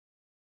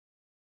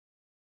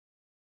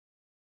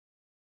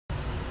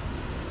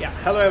Yeah,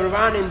 hello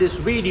everyone. In this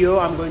video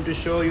I'm going to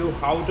show you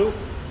how to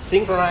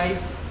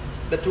synchronize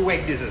the two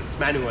ECDISs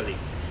manually.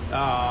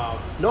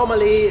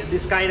 Normally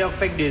this kind of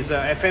ECDIS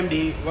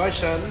FMD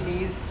version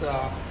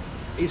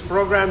is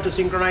programmed to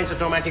synchronize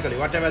automatically.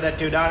 Whatever that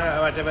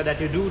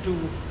you do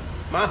to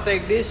master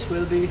ECDIS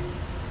will be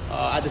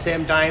at the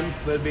same time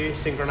will be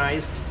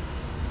synchronized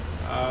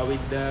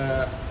with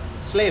the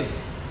slave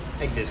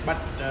ECDIS. But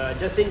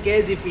just in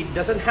case if it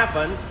doesn't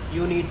happen,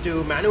 you need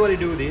to manually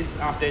do this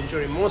after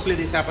ensuring. Mostly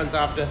this happens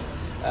after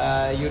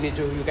you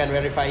can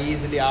verify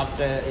easily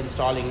after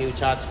installing new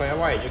charts for your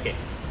voyage. Okay.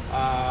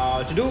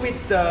 To do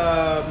with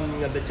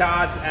the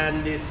charts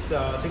and this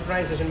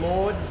synchronization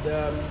mode,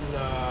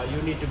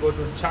 you need to go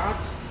to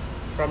charts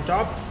from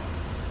top,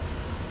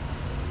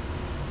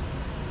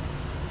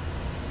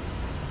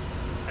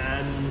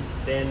 and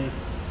then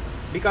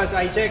because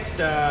I checked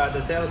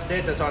the cell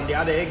status on the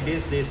other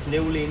ECDIS, this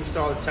newly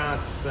installed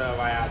charts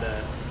via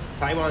the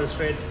Taiwan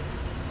Strait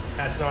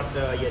has not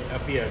yet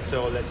appeared.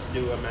 So let's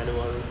do a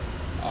manual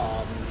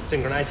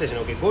synchronization.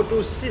 Okay, go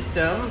to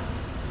system,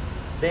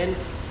 then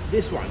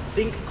this one,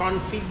 sync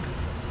config,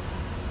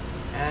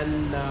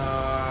 and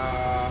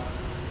okay,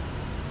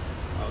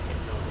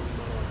 no,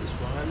 this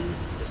one,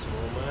 this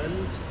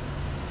moment,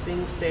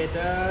 sync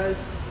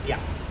status. Yeah,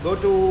 go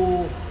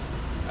to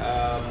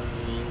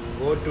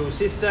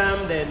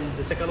system, then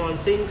the second one,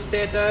 sync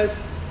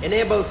status,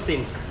 enable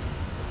sync.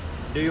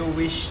 Do you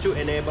wish to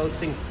enable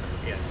sync?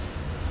 Yes.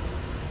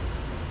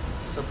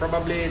 So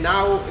probably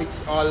now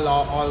it's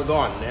all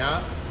gone.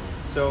 Yeah.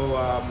 So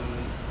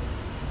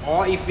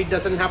or if it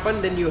doesn't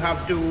happen, then you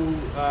have to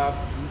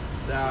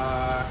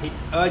hit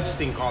urge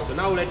sync also.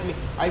 Now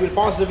I will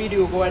pause the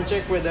video, go and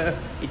check whether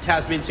it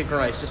has been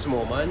synchronized. Just a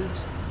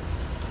moment.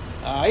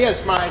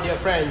 Yes, my dear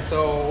friends,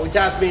 so it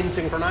has been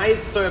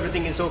synchronized, so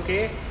everything is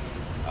okay.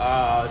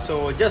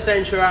 So just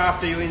ensure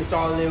after you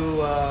install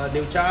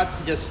new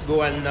charts, just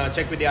go and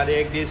check with the other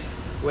ECDIS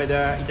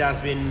whether it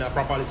has been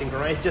properly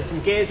synchronized. Just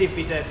in case if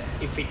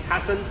it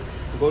hasn't,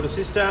 go to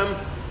system,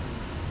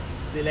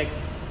 select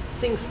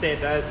sync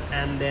status,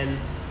 and then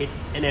hit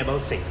enable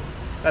sync.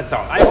 That's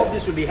all. I hope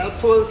this will be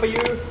helpful for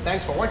you.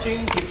 Thanks for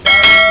watching. Keep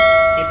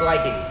sharing, keep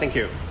liking. Thank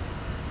you.